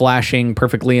strobe was flashing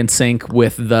perfectly in sync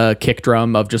with the kick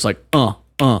drum of just like I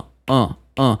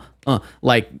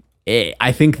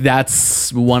think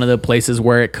that's one of the places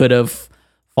where it could have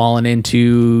fallen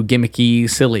into gimmicky,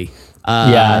 silly.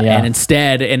 And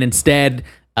instead,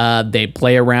 they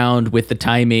play around with the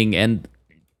timing and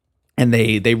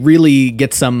they really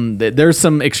get there's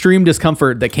some extreme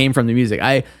discomfort that came from the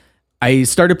music. I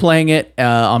started playing it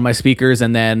on my speakers,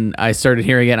 and then I started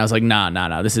hearing it, and I was like,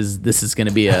 nah, this is going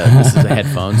to be a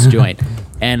headphones joint.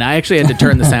 And I actually had to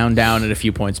turn the sound down at a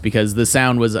few points because the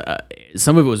sound was,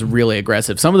 some of it was really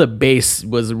aggressive. Some of the bass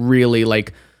was really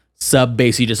like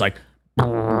sub-bassy, just like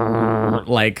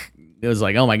it was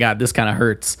like, oh my God, this kind of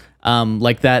hurts.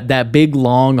 Like that big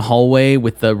long hallway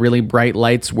with the really bright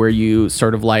lights where you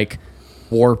sort of like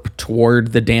warp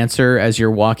toward the dancer as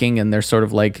you're walking, and they're sort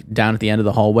of like down at the end of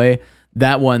the hallway.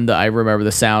 That one, I remember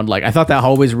the sound, like I thought that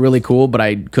hallway was really cool, but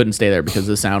I couldn't stay there because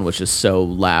the sound was just so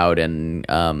loud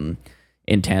and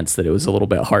intense that it was a little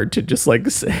bit hard to just like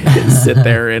sit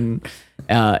there and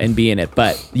be in it.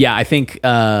 But yeah, I think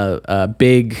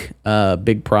big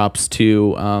props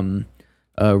to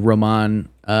Roman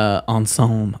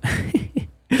Ensemble.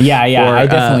 Yeah, I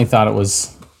definitely thought it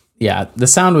was. Yeah, the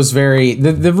sound was very.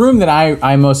 The room that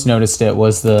I most noticed it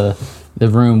was the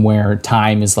room where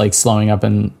time is like slowing up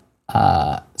and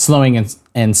slowing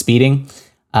and speeding.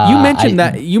 You mentioned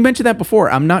that before.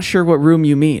 I'm not sure what room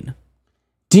you mean.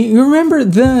 Do you remember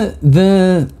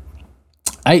the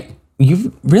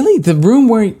room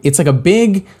where it's like a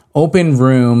big open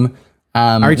room?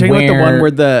 Are you talking about the one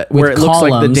where it looks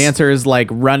like the dancer is like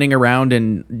running around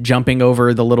and jumping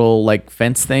over the little like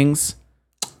fence things?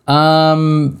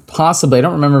 Possibly. I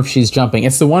don't remember if she's jumping.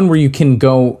 It's the one where you can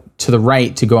go to the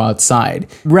right to go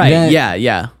outside. Right.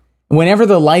 Yeah. Whenever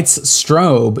the lights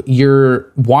strobe,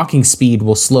 your walking speed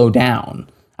will slow down.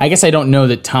 I guess I don't know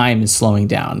that time is slowing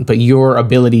down, but your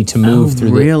ability to move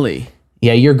through really?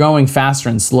 Yeah, you're going faster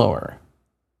and slower.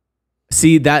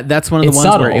 See, that's one of the ones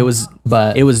subtle, where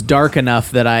it was dark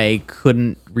enough that I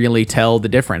couldn't really tell the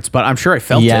difference, but I'm sure I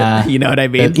felt it. You know what I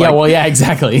mean?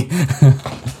 Exactly.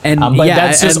 And but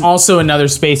that's just also another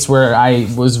space where I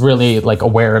was really like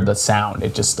aware of the sound.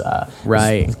 It just that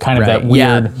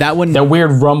weird that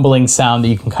weird rumbling sound that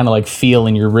you can kind of like feel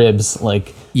in your ribs,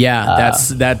 like. Yeah, that's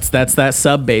that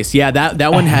sub bass. Yeah,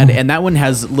 that one had, and that one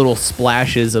has little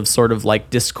splashes of sort of like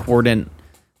discordant,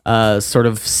 sort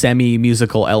of semi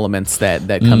musical elements that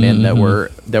come in that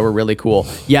were really cool.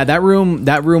 Yeah, that room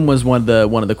was one of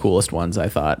the coolest ones, I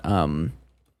thought.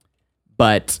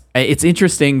 But it's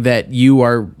interesting that you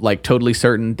are like totally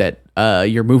certain that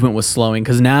your movement was slowing,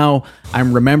 because now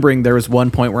I'm remembering there was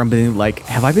one point where I'm being like,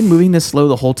 have I been moving this slow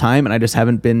the whole time and I just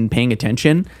haven't been paying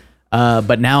attention?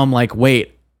 But now I'm like,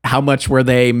 wait, how much were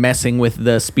they messing with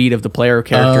the speed of the player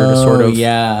character to sort of?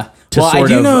 Yeah. Well, I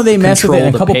do know they mess with it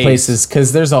in a couple places,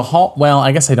 because there's a hall. Well,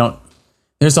 I guess I don't.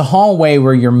 There's a hallway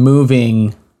where you're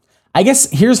moving. I guess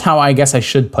here's how I guess I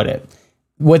should put it.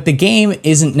 What the game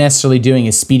isn't necessarily doing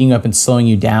is speeding up and slowing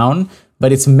you down,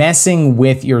 but it's messing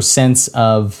with your sense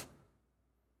of.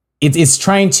 It's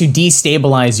trying to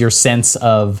destabilize your sense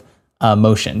of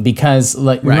motion, because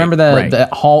remember that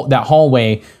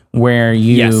hallway where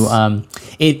you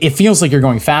it feels like you're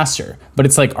going faster, but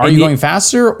it's like, are you going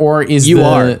faster, or is you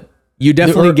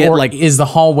definitely is the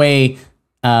hallway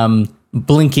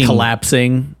blinking,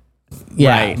 collapsing?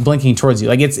 Blinking towards you.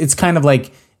 Like it's kind of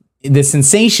like the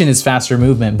sensation is faster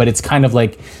movement, but it's kind of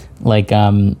like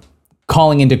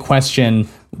calling into question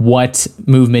what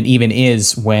movement even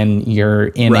is when you're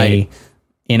in a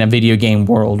video game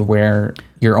world where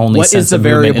your only sense of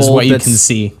movement is what you can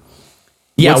see.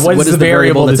 Yeah, what is the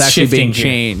variable that's actually being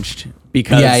changed?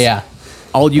 Because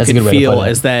all you can feel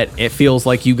is that it feels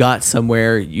like you got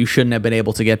somewhere you shouldn't have been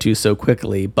able to get to so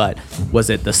quickly. But was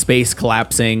it the space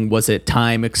collapsing? Was it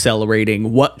time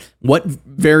accelerating? What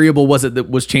variable was it that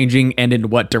was changing, and in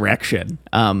what direction?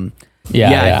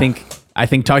 I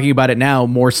think talking about it now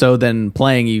more so than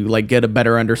playing, you like get a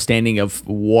better understanding of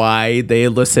why they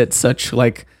elicit such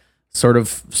like sort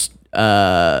of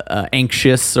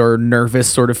anxious or nervous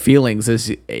sort of feelings. Is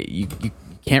you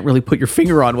can't really put your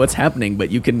finger on what's happening, but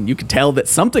you can tell that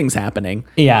something's happening.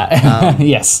 Yeah.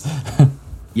 Yes.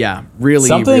 Yeah. Really,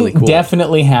 something really cool.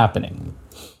 Definitely happening.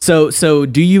 So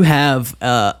do you have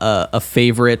a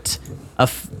favorite?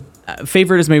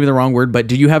 Favorite is maybe the wrong word, but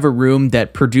do you have a room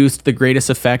that produced the greatest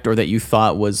effect, or that you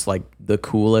thought was like the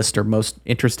coolest or most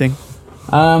interesting?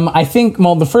 I think,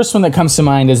 the first one that comes to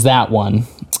mind is that one,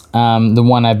 the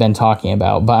one I've been talking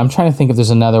about. But I'm trying to think if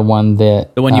there's another one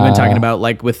that the one you've been talking about,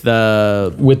 like with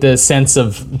the sense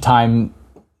of time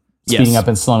speeding up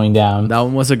and slowing down. That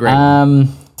one was a great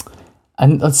one.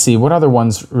 And let's see, what other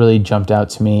ones really jumped out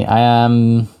to me?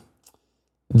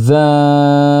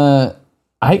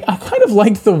 I kind of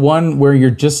like the one where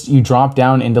you drop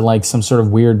down into like some sort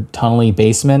of weird tunnely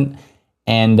basement.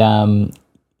 And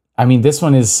I mean, this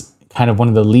one is kind of one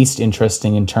of the least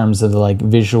interesting in terms of the like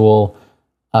visual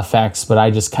effects, but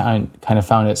I just kind of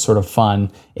found it sort of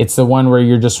fun. It's the one where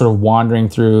you're just sort of wandering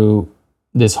through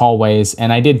this hallways,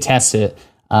 and I did test it.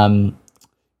 It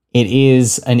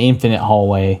is an infinite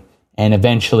hallway, and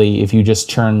eventually if you just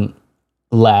turn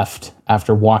left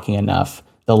after walking enough,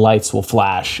 the lights will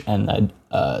flash and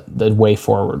the way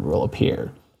forward will appear.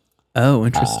 Oh,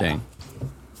 interesting.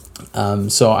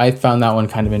 So I found that one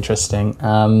kind of interesting.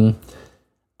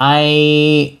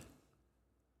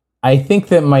 I think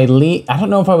that I don't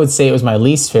know if I would say it was my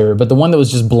least favorite, but the one that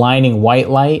was just blinding white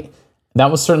light, that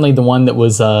was certainly the one that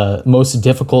was most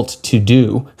difficult to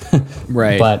do.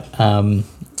 Right. But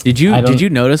did you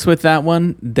notice with that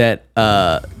one that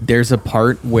there's a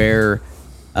part where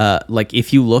like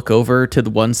if you look over to the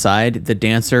one side, the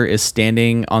dancer is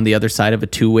standing on the other side of a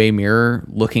two-way mirror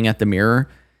looking at the mirror.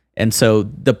 And so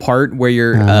the part where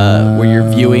you're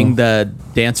viewing the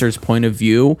dancer's point of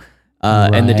view,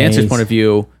 and the dancer's point of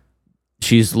view,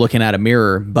 she's looking at a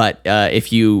mirror. But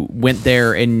if you went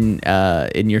there in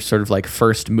your sort of like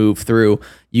first move through,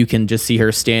 you can just see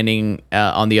her standing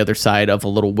on the other side of a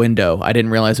little window. I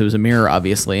didn't realize it was a mirror,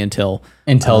 obviously, until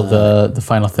the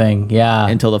final thing. Yeah,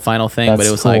 until the final thing. That's but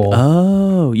it was cool. like,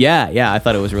 oh yeah. I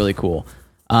thought it was really cool,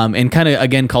 and kind of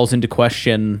again calls into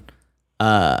question.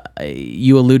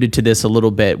 You alluded to this a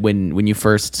little bit when you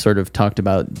first sort of talked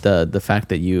about the fact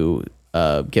that you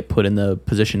get put in the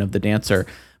position of the dancer,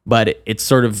 but it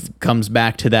sort of comes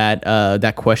back to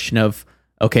that question of,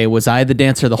 okay, was I the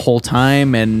dancer the whole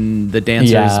time and the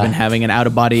dancer has been having an out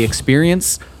of body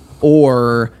experience,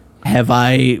 or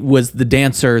was the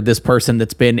dancer this person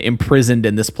that's been imprisoned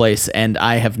in this place, and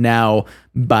I have now,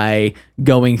 by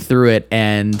going through it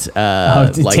and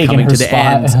like coming to the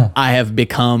spot. end, I have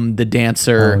become the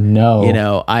dancer. Oh no! You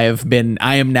know, I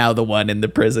am now the one in the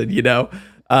prison. You know,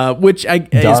 which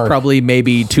is probably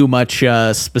maybe too much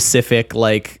specific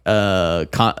like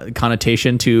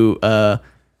connotation to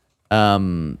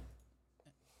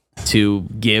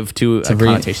give to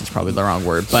connotation is probably the wrong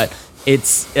word, but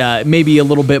it's maybe a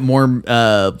little bit more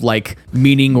like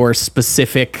meaning or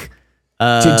specific.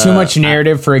 Too much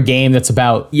narrative for a game that's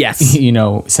about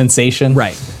sensation.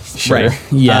 Right. Sure. Right.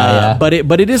 Yeah. But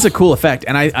it is a cool effect,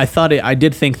 and I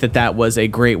did think that was a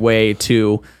great way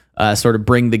to sort of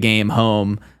bring the game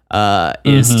home.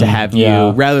 Is to have you,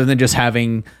 rather than just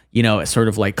having a sort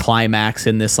of like climax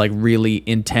in this like really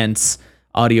intense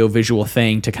audio visual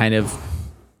thing, to kind of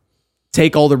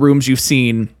take all the rooms you've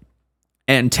seen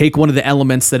and take one of the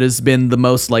elements that has been the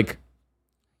most like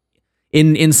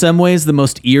in some ways the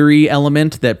most eerie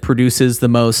element that produces the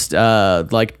most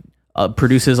like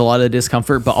produces a lot of the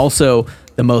discomfort, but also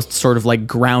the most sort of like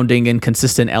grounding and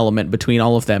consistent element between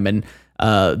all of them, and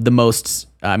the most,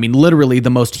 I mean, literally the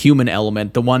most human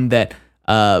element, the one that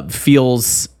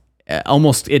feels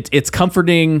almost it's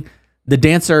comforting. The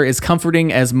dancer is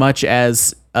comforting as much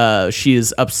as she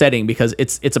is upsetting, because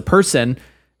it's a person,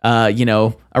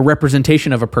 a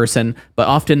representation of a person, but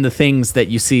often the things that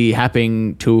you see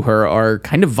happening to her are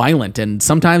kind of violent, and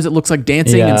sometimes it looks like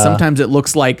dancing, and sometimes it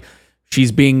looks like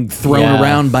she's being thrown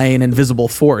around by an invisible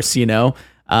force,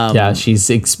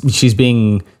 she's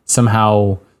being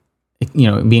somehow,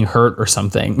 being hurt or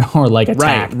something, or like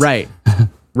attacked.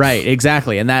 Right,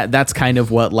 exactly. And that's kind of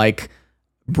what like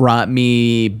brought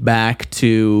me back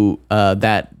to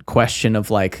that question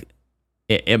of like,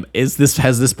 has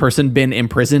this person been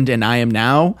imprisoned and I am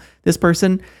now this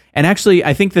person? And actually,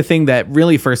 I think the thing that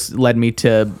really first led me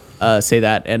to say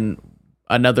that, and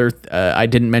another, I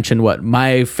didn't mention what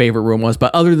my favorite room was,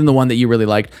 but other than the one that you really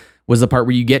liked, was the part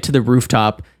where you get to the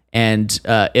rooftop and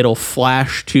it'll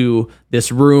flash to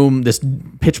this room, this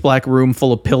pitch black room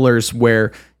full of pillars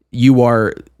where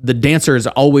the dancer is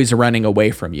always running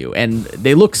away from you, and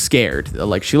they look scared.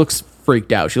 Like, she looks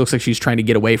freaked out. She looks like she's trying to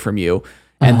get away from you.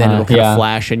 And then it'll kind of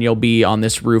flash, and you'll be on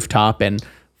this rooftop, and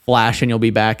flash, and you'll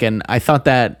be back. And I thought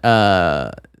that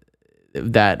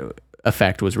that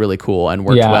effect was really cool and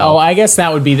worked well. Oh, I guess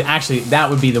that would be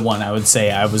the one I would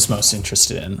say I was most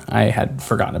interested in. I had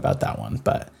forgotten about that one,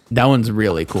 but that one's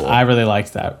really cool. I really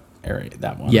liked that area,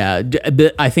 that one. Yeah,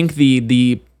 I think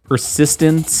the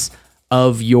persistence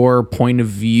of your point of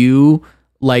view,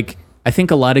 like, I think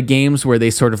a lot of games where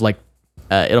they sort of like,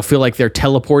 it'll feel like they're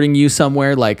teleporting you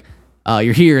somewhere, like,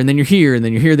 you're here, and then you're here, and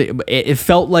then you're here. It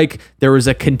felt like there was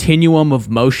a continuum of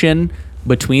motion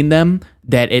between them,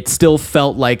 that it still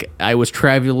felt like I was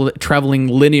traveling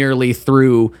linearly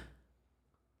through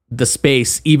the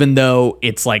space, even though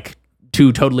it's like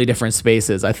two totally different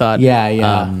spaces. I thought,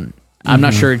 I'm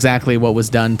not sure exactly what was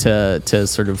done to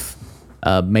sort of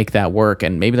make that work,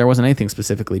 and maybe there wasn't anything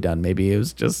specifically done. Maybe it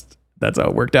was just that's how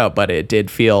it worked out. But it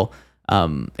did feel.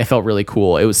 It felt really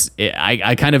cool.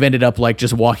 I kind of ended up like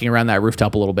just walking around that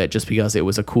rooftop a little bit, just because it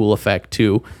was a cool effect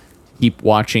to keep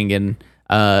watching, and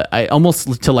I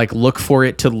almost to like look for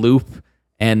it to loop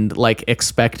and like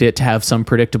expect it to have some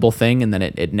predictable thing, and then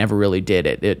it never really did.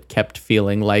 It kept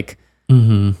feeling like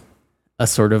a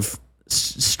sort of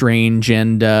strange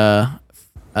and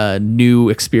new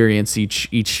experience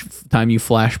each time you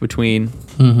flash between.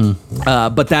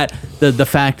 But that the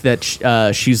fact that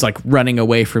she's like running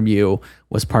away from you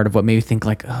was part of what made me think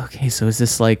like, okay, so is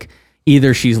this like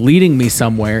either she's leading me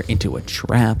somewhere into a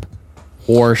trap,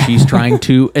 or she's trying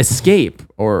to escape,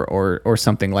 or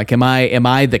something? Like, am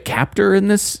I the captor in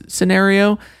this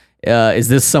scenario? Is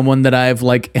this someone that I've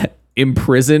like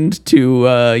imprisoned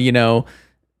to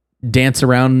dance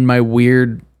around my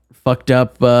weird fucked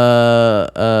up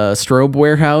strobe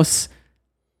warehouse?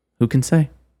 Who can say?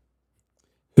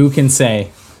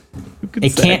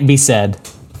 It can't be said.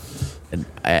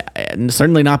 I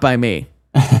certainly not by me.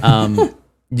 Do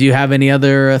you have any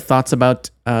other thoughts about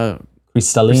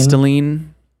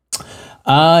Crystalline?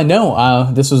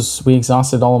 No. We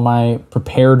exhausted all of my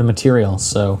prepared material,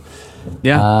 so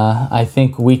I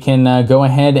think we can go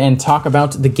ahead and talk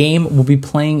about the game we'll be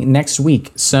playing next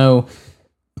week. So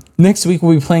next week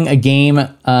we'll be playing a game.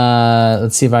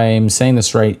 Let's see if I am saying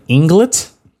this right.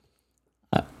 Inglet,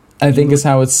 I think is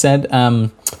how it's said.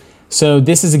 So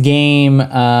this is a game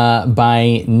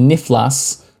by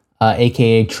Niflas,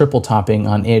 aka Triple Topping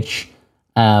on itch.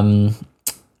 I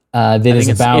think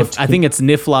it's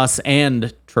Niflas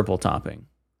and Triple Topping.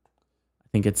 I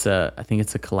think it's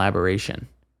a collaboration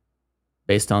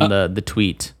based on the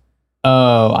tweet.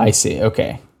 Oh, I see.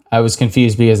 Okay. I was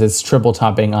confused because it's Triple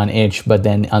Topping on itch, but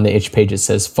then on the itch page it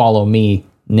says follow me,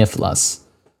 Niflas.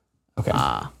 Okay.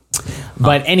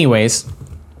 But anyways,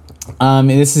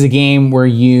 this is a game where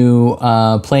you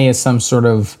play as some sort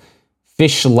of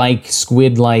fish-like,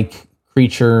 squid-like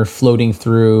creature floating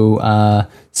through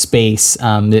space.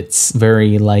 It's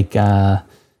very like it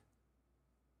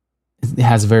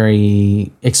has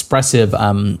very expressive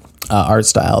art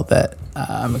style that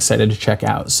I'm excited to check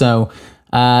out. So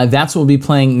that's what we'll be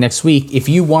playing next week. If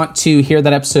you want to hear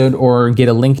that episode or get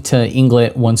a link to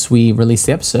Inglet once we release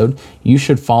the episode, you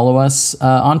should follow us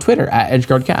on Twitter at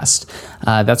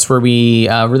EdgeGuardCast. That's where we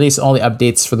release all the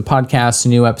updates for the podcast,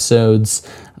 new episodes,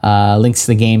 links to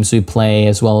the games we play,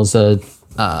 as well as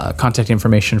contact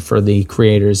information for the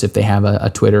creators if they have a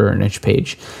Twitter or an itch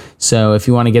page. So if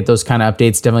you want to get those kind of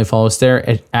updates, definitely follow us there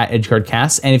at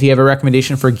EdgeGuardCast. And if you have a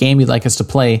recommendation for a game you'd like us to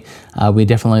play, we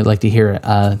definitely like to hear it.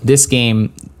 This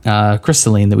game,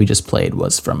 Crystalline, that we just played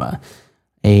was from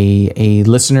a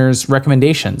listener's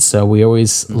recommendation. So we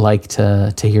always like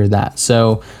to hear that.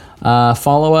 So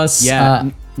follow us. Yeah.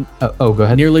 Go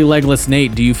ahead. Nearly Legless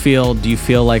Nate, do you feel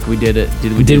like we did it?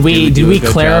 Did we do a good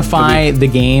job? clarify the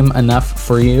game enough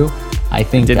for you? I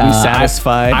think. Did we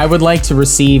satisfy? I would like to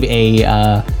receive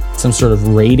a some sort of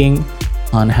rating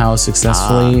on how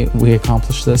successfully we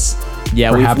accomplished this.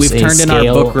 Yeah, Perhaps we've a turned in our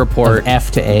scale book report. of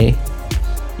F to A.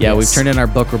 Yeah, we've Yes. turned in our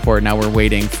book report. Now we're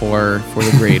waiting for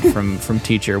the grade from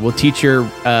teacher. Will teacher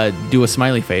do a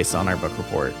smiley face on our book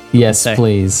report? Yes, Okay.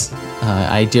 please.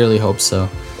 I dearly hope so.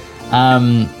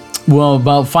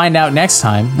 Well, find out next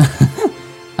time.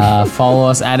 Follow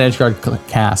us at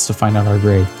EdgeGuardCast to find out our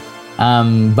grade.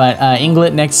 But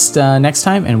Inglet next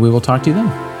time, and we will talk to you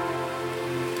then.